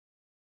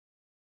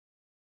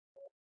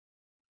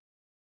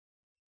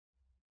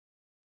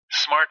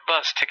smart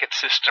bus ticket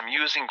system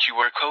using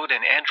QR code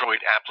and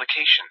Android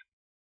application.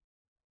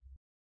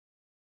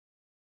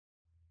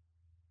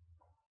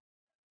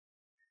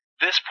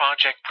 This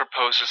project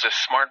proposes a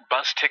smart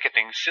bus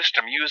ticketing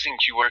system using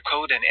QR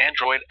code and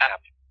Android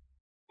app.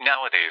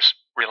 Nowadays,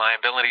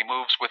 reliability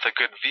moves with a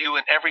good view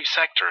in every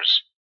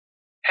sectors.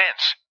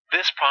 Hence,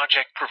 this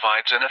project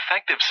provides an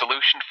effective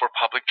solution for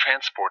public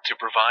transport to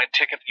provide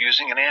ticket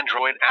using an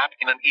Android app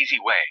in an easy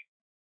way.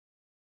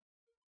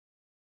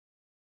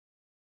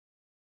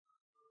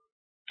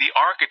 The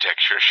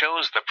architecture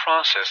shows the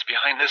process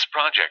behind this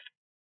project.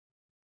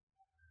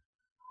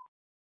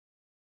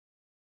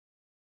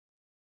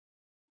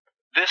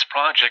 This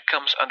project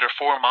comes under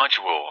 4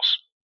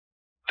 modules.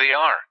 They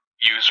are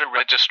user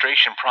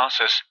registration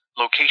process,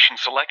 location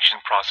selection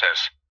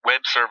process,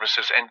 web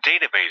services and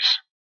database.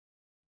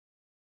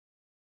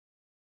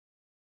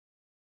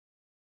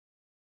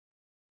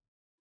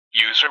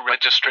 User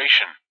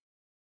registration.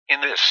 In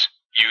this,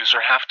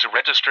 user have to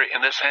register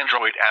in this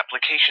Android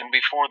application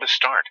before the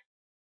start.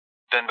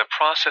 Then the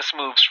process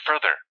moves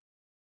further.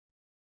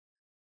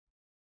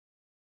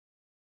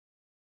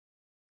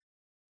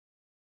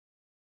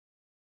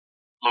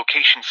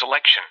 Location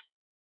selection.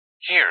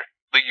 Here,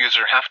 the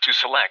user have to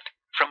select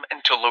from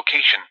and to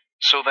location,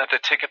 so that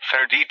the ticket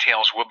fare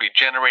details will be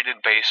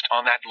generated based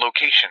on that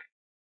location.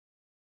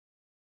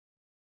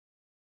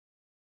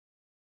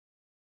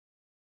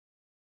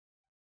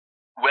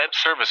 Web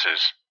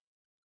services.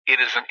 It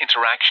is an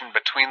interaction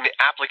between the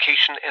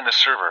application and the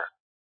server.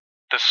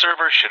 The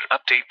server should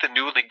update the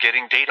newly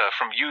getting data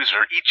from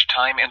user each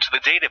time into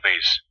the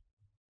database,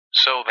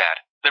 so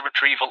that the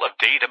retrieval of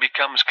data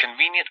becomes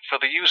convenient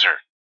for the user.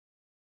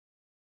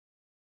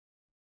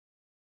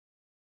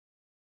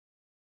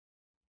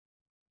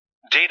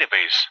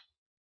 Database.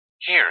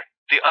 Here,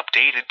 the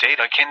updated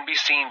data can be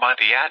seen by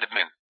the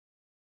admin.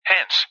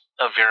 Hence,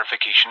 a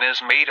verification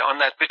is made on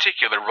that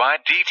particular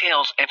ride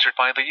details entered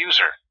by the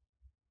user.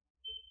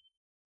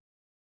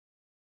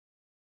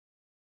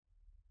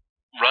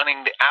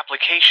 Running the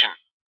application.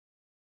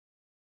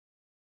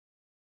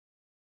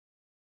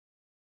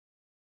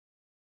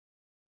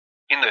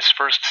 In this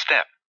first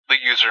step, the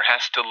user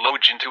has to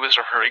log into his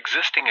or her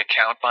existing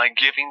account by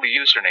giving the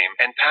username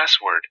and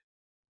password.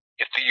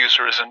 If the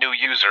user is a new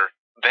user,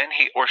 then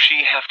he or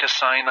she have to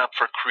sign up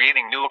for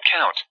creating new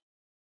account.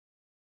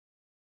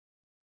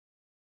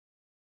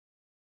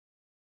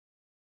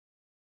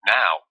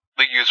 Now,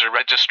 the user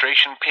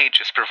registration page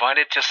is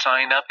provided to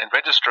sign up and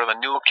register the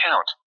new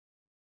account.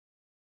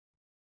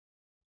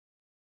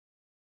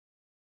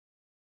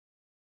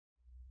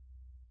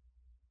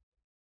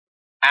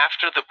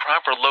 After the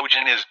proper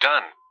login is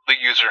done, the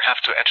user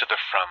have to enter the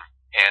from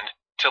and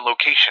to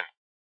location.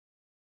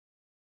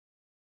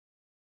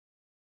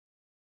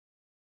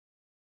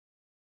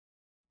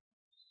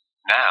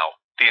 Now,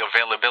 the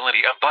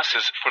availability of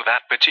buses for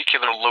that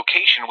particular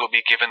location will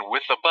be given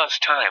with the bus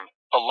time,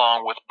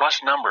 along with bus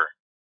number.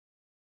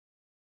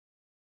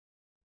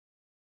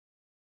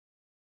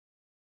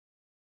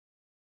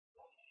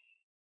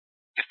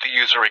 If the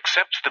user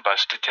accepts the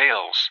bus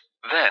details,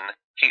 then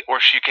he or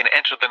she can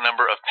enter the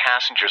number of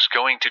passengers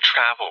going to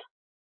travel.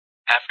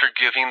 After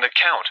giving the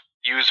count,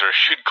 user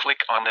should click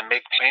on the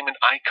Make Payment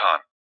icon.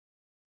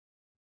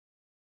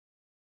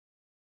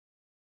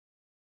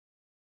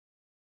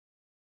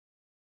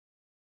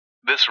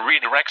 This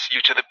redirects you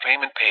to the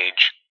payment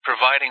page,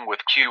 providing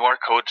with QR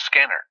code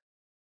scanner.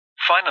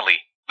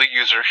 Finally, the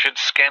user should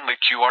scan the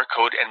QR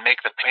code and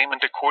make the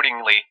payment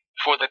accordingly,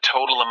 for the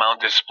total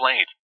amount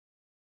displayed.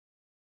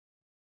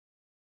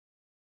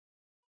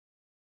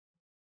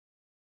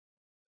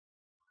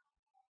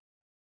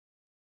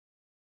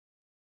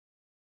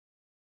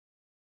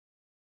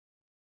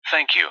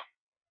 Thank you.